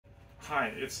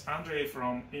Hi, it's Andre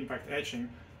from Impact Etching.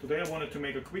 Today I wanted to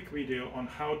make a quick video on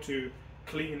how to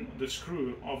clean the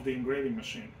screw of the engraving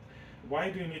machine. Why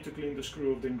do you need to clean the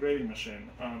screw of the engraving machine?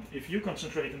 If you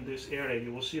concentrate in this area,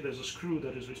 you will see there's a screw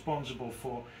that is responsible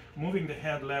for moving the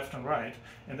head left and right,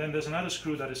 and then there's another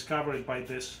screw that is covered by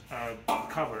this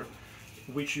cover,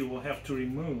 which you will have to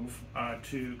remove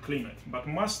to clean it. But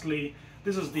mostly,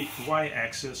 this is the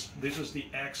y-axis, this is the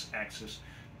x-axis.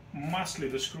 Mostly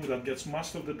the screw that gets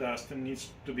most of the dust and needs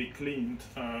to be cleaned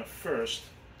first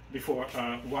before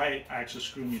y-axis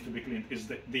screw needs to be cleaned is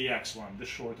the x one, the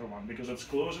shorter one, because it's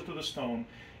closer to the stone.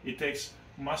 It takes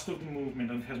most of the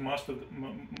movement and has most of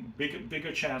the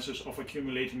bigger chances of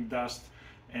accumulating dust,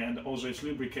 and also it's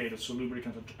lubricated, so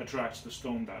lubricant attracts the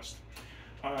stone dust.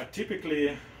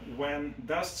 Typically, when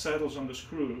dust settles on the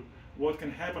screw, what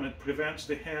can happen, it prevents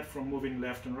the head from moving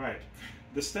left and right.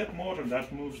 The step motor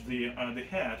that moves the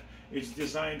head is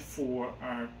designed for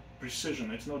precision.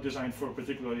 It's not designed for a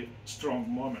particularly strong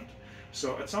moment.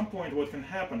 So at some point what can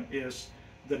happen is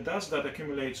the dust that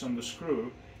accumulates on the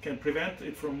screw can prevent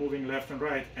it from moving left and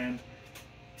right, and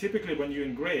typically when you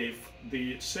engrave,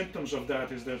 the symptoms of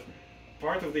that is that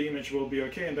part of the image will be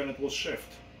okay and then it will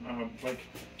shift.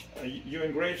 You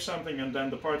engrave something and then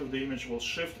the part of the image will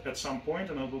shift at some point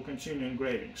and it will continue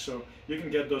engraving. So you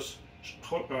can get those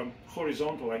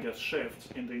horizontal, I guess, shifts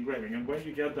in the engraving, and when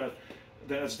you get that,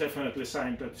 that's definitely a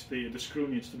sign that the screw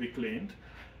needs to be cleaned.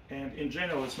 And in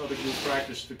general, it's not a good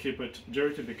practice to keep it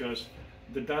dirty, because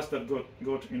the dust that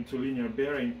got into linear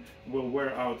bearing will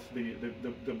wear out the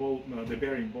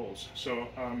bearing balls. So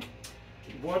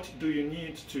what do you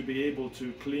need to be able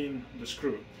to clean the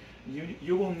screw?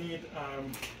 You will need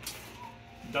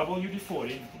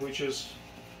WD-40, which is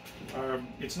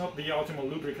it's not the ultimate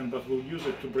lubricant, but we'll use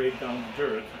it to break down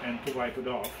dirt and to wipe it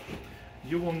off.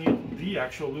 You will need the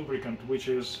actual lubricant, which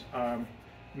is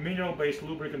mineral-based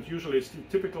lubricant. Usually it's the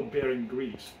typical bearing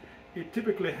grease. It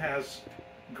typically has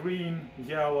green,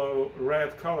 yellow,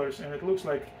 red colors, and it looks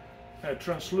like a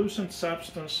translucent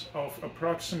substance of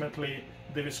approximately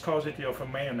the viscosity of a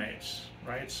mayonnaise,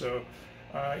 right? So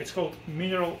it's called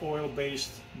mineral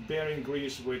oil-based bearing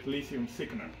grease with lithium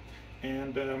thickener,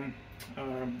 and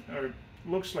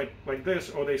looks like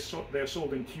this, or they're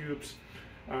sold in tubes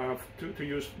to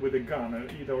use with a gun.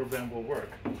 Either of them will work.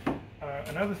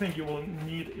 Another thing you will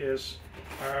need is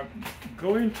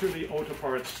go into the auto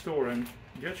parts store and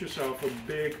get yourself a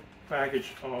big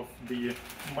package of the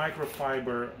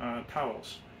microfiber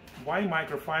towels. Why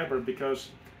microfiber?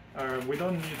 Because we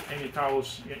don't need any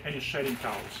towels, any shedding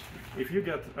towels. If you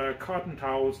get cotton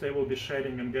towels, they will be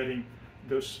shedding and getting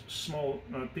those small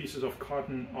pieces of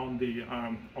cotton on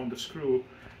the screw.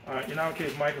 In our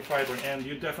case, microfiber, and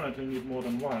you definitely need more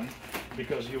than one,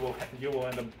 because you will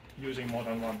end up using more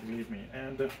than one, believe me.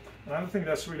 And another thing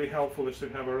that's really helpful is to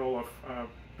have a roll of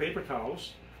paper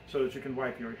towels so that you can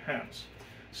wipe your hands.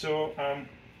 So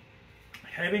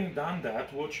having done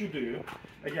that, what you do,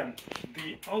 again,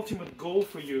 the ultimate goal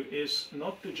for you is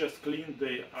not to just clean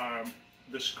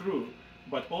the screw,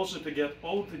 but also to get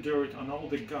all the dirt and all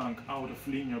the gunk out of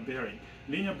linear bearing.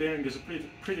 Linear bearing is a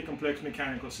pretty complex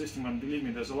mechanical system, and believe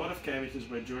me, there's a lot of cavities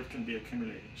where dirt can be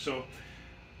accumulating. So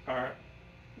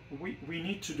we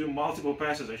need to do multiple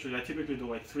passes. Actually, I typically do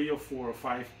like 3 or 4 or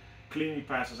 5 cleaning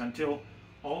passes until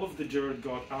all of the dirt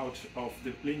got out of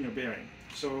the linear bearing.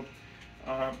 So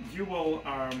you will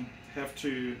have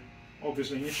to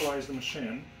obviously initialize the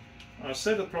machine,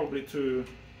 set it probably to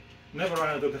never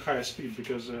run it at the highest speed,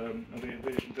 because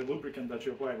the lubricant that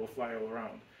you apply will fly all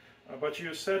around. But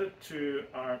you set it to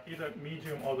either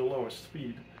medium or the lowest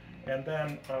speed. And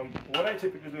then what I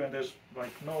typically do, and there's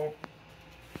like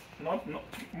not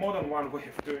more than one way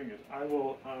of doing it, I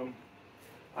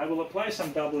will apply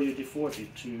some WD-40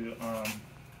 to,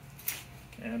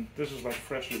 and this is like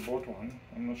freshly bought one.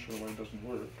 I'm not sure why it doesn't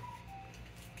work.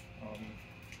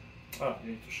 You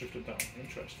need to shift it down.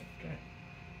 Interesting. Okay,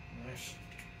 nice.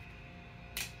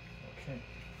 Okay,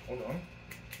 hold on.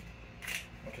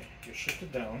 Okay, you shift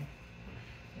it down,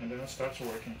 and then it starts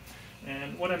working.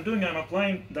 And what I'm doing, I'm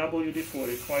applying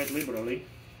WD-40 quite liberally.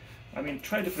 I mean,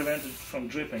 try to prevent it from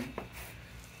dripping,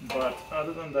 but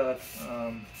other than that,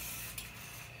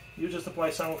 you just apply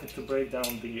some of it to break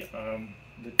down the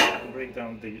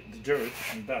dirt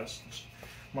and dust.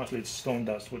 Mostly it's stone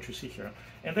dust, what you see here.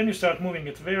 And then you start moving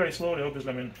it very slowly,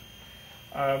 obviously. I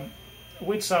mean,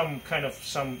 with some kind of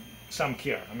some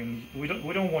care. I mean, we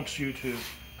don't want you to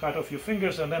cut off your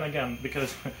fingers, and then again,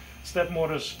 because step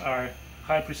motors are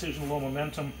high precision, low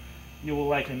momentum, you will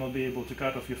likely not be able to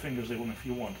cut off your fingers even if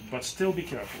you want, but still be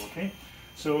careful, okay?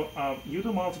 So you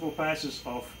do multiple passes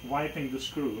of wiping the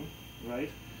screw,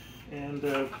 right? And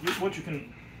what you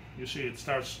see it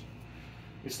starts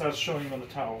showing on the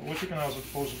towel. What you can also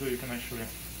do, you can actually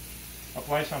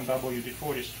apply some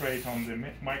WD-40 straight on the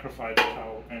microfiber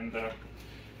towel and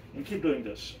keep doing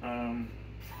this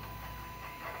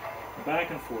back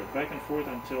and forth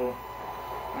until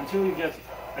you get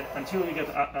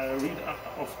rid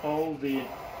of all the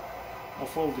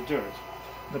dirt.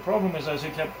 The problem is as you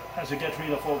get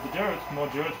rid of all the dirt, more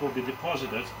dirt will be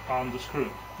deposited on the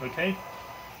screw. Okay,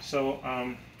 so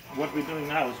what we're doing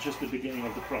now is just the beginning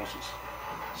of the process.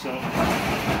 So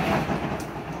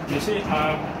you see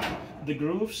the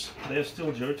grooves, they're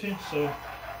still dirty, so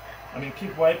I mean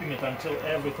keep wiping it until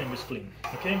everything is clean.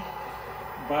 Okay,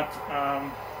 but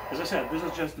as I said, this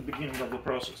is just the beginning of the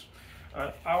process.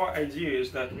 Our idea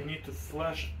is that we need to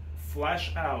flush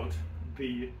out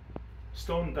the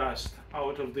stone dust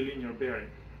out of the linear bearing,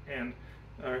 and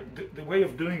the way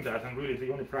of doing that, and really the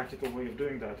only practical way of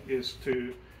doing that, is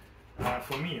to,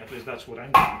 for me at least, that's what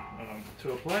I'm doing,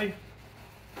 to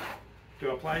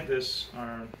apply this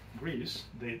grease,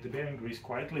 the bearing grease,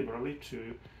 quite liberally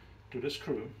to the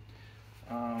screw,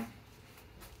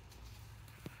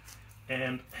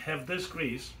 and have this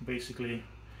grease basically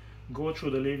go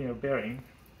through the linear bearing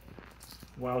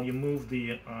while you move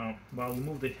the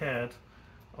head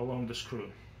along the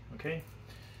screw. Okay.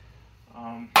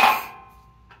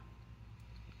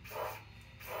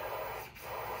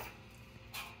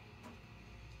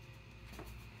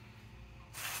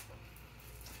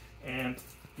 And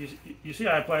you see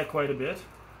I applied quite a bit.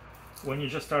 When you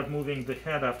just start moving the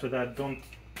head after that, don't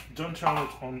turn it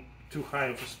on too high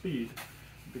of a speed,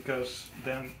 because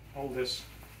then all this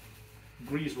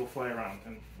grease will fly around,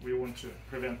 and we want to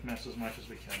prevent mess as much as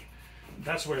we can.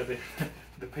 That's where the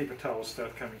paper towels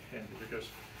start coming handy, because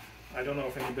I don't know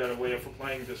of any better way of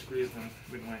applying this grease than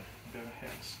with my bare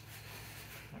hands.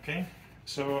 Okay,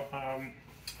 so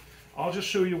I'll just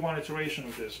show you one iteration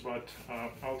of this, but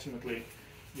ultimately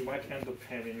you might end up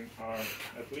having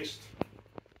at least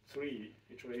 3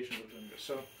 iterations of doing this.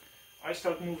 So I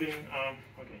start moving,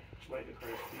 okay, slightly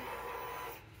higher speed.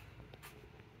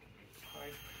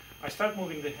 I start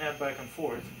moving the head back and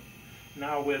forth.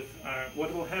 Now with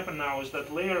what will happen now is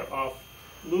that layer of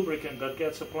lubricant that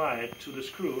gets applied to the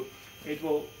screw, it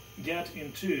will get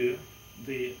into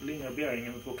the linear bearing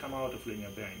and it will come out of linear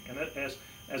bearing. And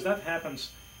as that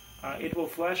happens, it will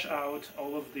flush out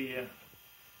all of the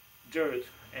dirt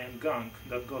and gunk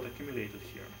that got accumulated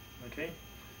here. Okay?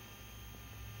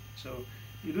 So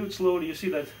you do it slowly. You see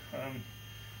that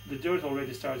the dirt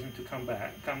already starting to come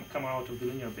out of the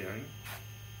linear bearing.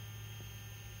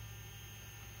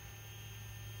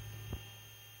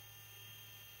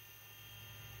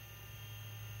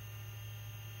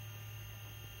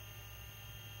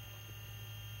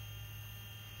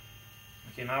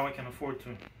 Okay, now I can afford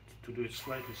to do it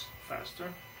slightly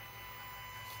faster.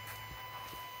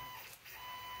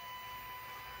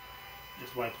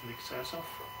 Just wipe the excess off.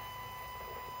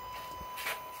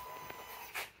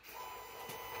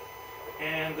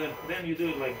 And then you do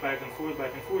it like back and forth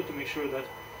to make sure that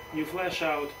you flush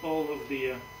out all of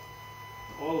the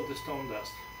stone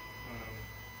dust.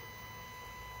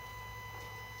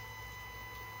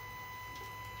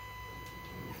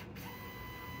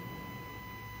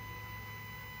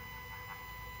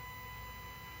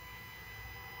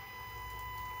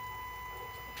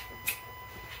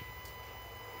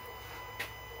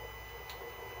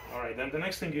 Alright, then the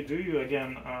next thing you do, you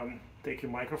again take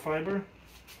your microfiber,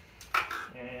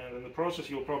 and in the process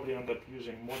you'll probably end up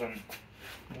using more than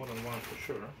one for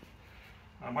sure.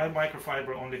 My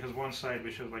microfiber only has one side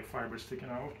which has like fiber sticking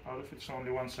out of it, so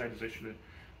only one side is actually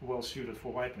well suited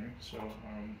for wiping, so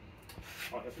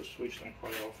I'll have to switch them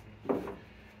quite often.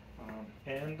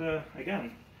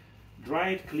 Again,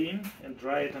 dry it clean and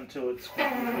dry it until it's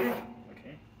completely,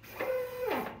 okay,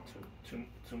 too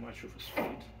much of a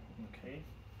speed, okay,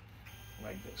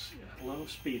 like this, yeah. Low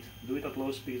speed, do it at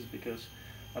low speeds, because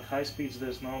at high speeds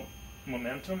there's no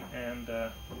momentum and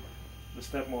the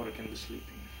step motor can be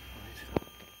sleeping. Right.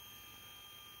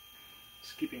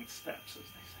 Skipping steps, as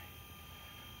they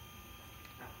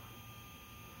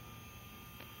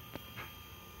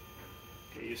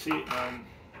say. Okay, you see,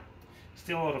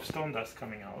 still a lot of stone dust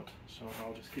coming out, so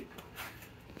I'll just keep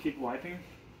wiping.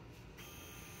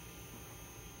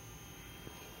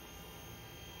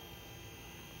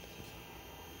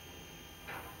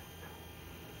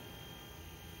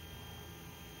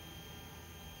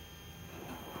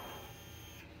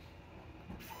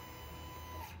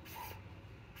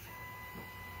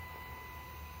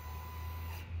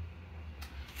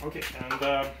 Okay,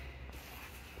 and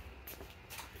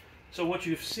so what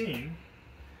you've seen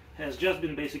has just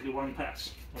been basically one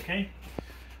pass, okay?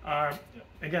 Uh,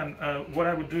 Again, what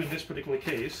I would do in this particular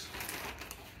case,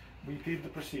 repeat the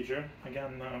procedure.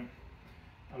 Again,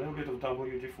 a little bit of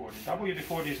WD-40.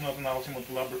 WD-40 is not an ultimate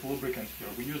lubricant here.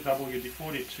 We use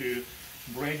WD-40 to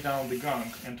break down the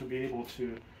gunk and to be able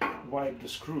to wipe the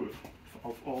screw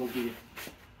of all the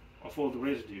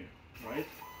residue, right?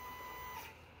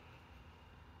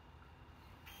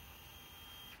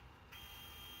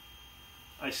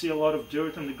 I see a lot of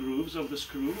dirt on the grooves of the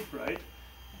screw, right?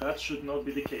 That should not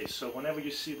be the case. So whenever you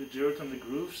see the dirt on the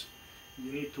grooves,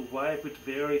 you need to wipe it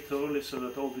very thoroughly so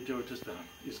that all the dirt is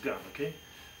gone, okay?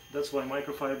 That's why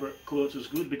microfiber cloth is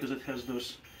good, because it has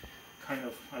those kind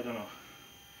of, I don't know,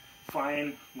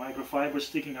 fine microfibers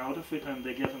sticking out of it, and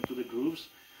they get into the grooves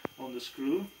on the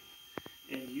screw.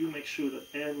 And you make sure that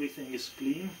everything is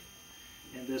clean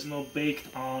and there's no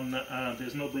baked on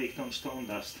stone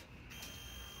dust.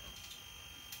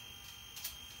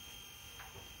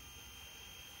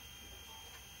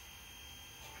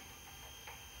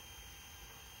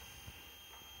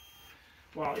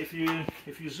 Well, if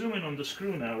you zoom in on the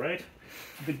screw now, right,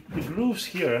 the grooves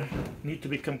here need to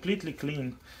be completely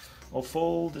clean of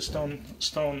all the stone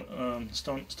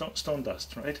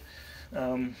dust, right?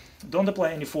 Don't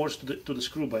apply any force to the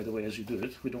screw, by the way, as you do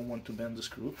it. We don't want to bend the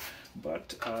screw,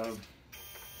 but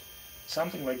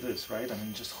something like this, right? I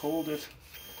mean, just hold it,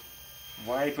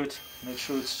 wipe it, make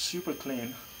sure it's super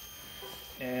clean,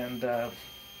 and that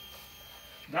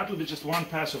will be just one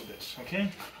pass of this,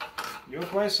 okay? You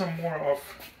apply some more of,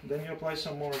 then you apply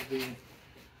some more of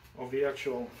the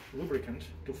actual lubricant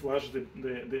to flush the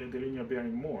linear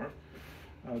bearing more.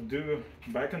 Do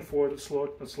back and forth at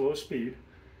slow speed.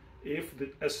 If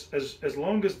as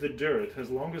long as the dirt, as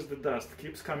long as the dust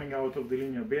keeps coming out of the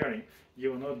linear bearing,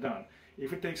 you are not done.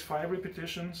 If it takes 5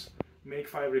 repetitions, make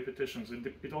 5 repetitions.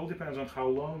 It all depends on how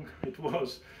long it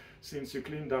was since you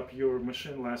cleaned up your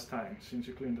machine last time,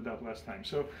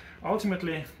 So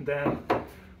ultimately then,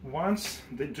 once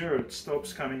the dirt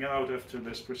stops coming out after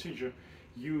this procedure,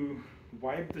 you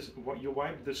wipe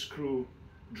the screw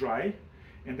dry,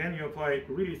 and then you apply a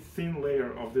really thin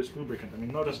layer of this lubricant. I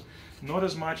mean, not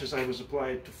as much as I was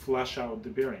applied to flush out the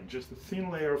bearing, just a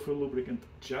thin layer of lubricant,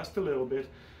 just a little bit,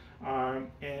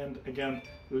 and again,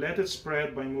 let it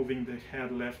spread by moving the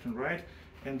head left and right,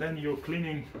 and then your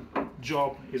cleaning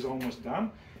job is almost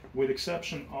done, with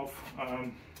exception of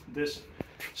this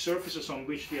surfaces on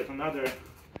which yet another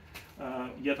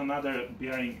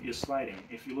bearing is sliding.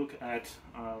 If you look at,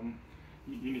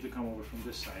 you need to come over from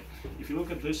this side. If you look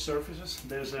at these surfaces,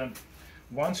 there's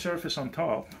one surface on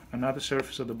top, another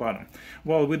surface at the bottom.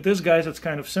 Well, with these guys, it's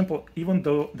kind of simple, even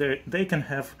though they can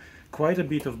have quite a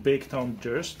bit of baked on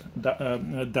dust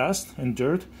and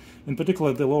dirt, in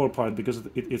particular the lower part, because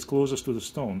it's closest to the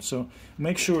stone. So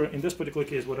make sure, in this particular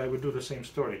case, what I would do the same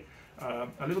story. A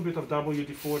little bit of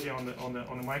WD-40 on the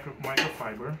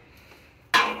microfiber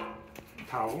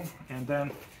towel, and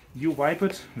then you wipe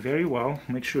it very well.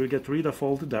 Make sure you get rid of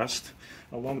all the dust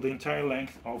along the entire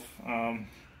length of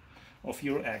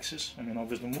your axis. I mean,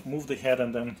 obviously move the head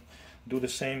and then do the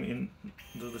same in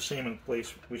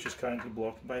place which is currently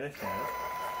blocked by the head.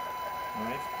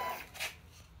 Right?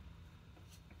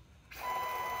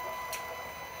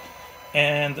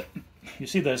 And you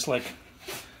see there's like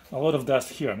a lot of dust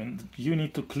here. I mean, you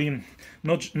need to clean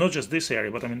not just this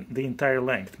area, but I mean the entire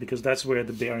length, because that's where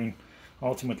the bearing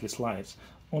ultimately slides.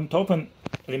 On top, and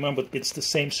remember, it's the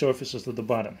same surface as at the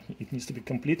bottom. It needs to be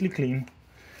completely clean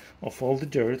of all the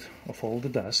dirt, of all the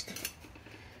dust.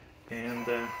 And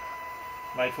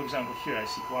like for example here, I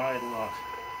see quite a lot.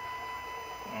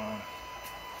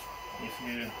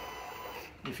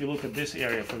 If you look at this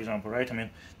area, for example, right? I mean,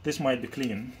 this might be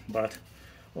clean, but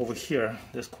over here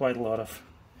there's quite a lot of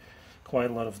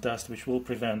dust, which will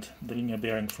prevent the linear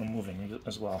bearing from moving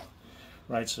as well,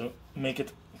 right? So make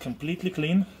it completely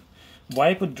clean,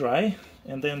 wipe it dry,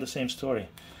 and then the same story.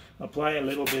 Apply a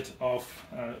little bit of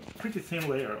pretty thin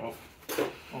layer of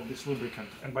this lubricant,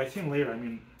 and by thin layer I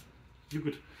mean you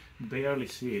could barely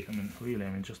see it. I mean, really, I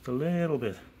mean just a little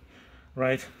bit,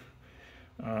 right?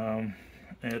 That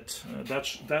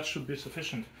should be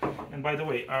sufficient. And by the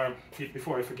way,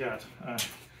 before I forget,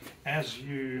 as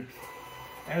you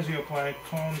apply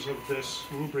tons of this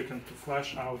lubricant to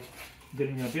flush out the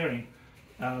linear bearing,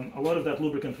 a lot of that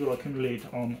lubricant will accumulate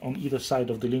on either side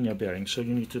of the linear bearing, so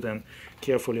you need to then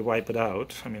carefully wipe it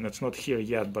out. I mean, it's not here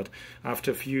yet, but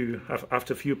after a few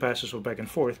passes of back and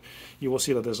forth, you will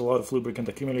see that there's a lot of lubricant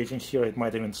accumulating here. It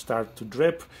might even start to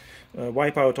drip.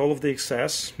 Wipe out all of the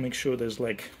excess. Make sure there's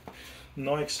like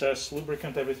no excess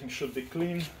lubricant. Everything should be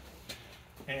clean,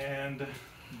 and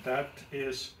that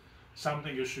is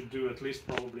something you should do at least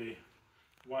probably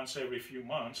once every few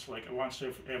months, like once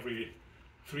every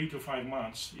 3 to 5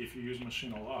 months if you use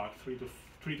machine a lot,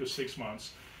 3 to 6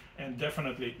 months. And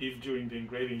definitely if during the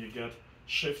engraving you get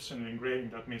shifts in the engraving,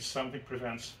 that means something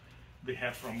prevents the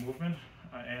head from movement,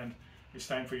 and it's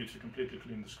time for you to completely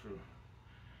clean the screw.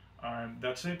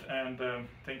 That's it, and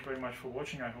thank you very much for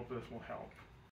watching. I hope this will help.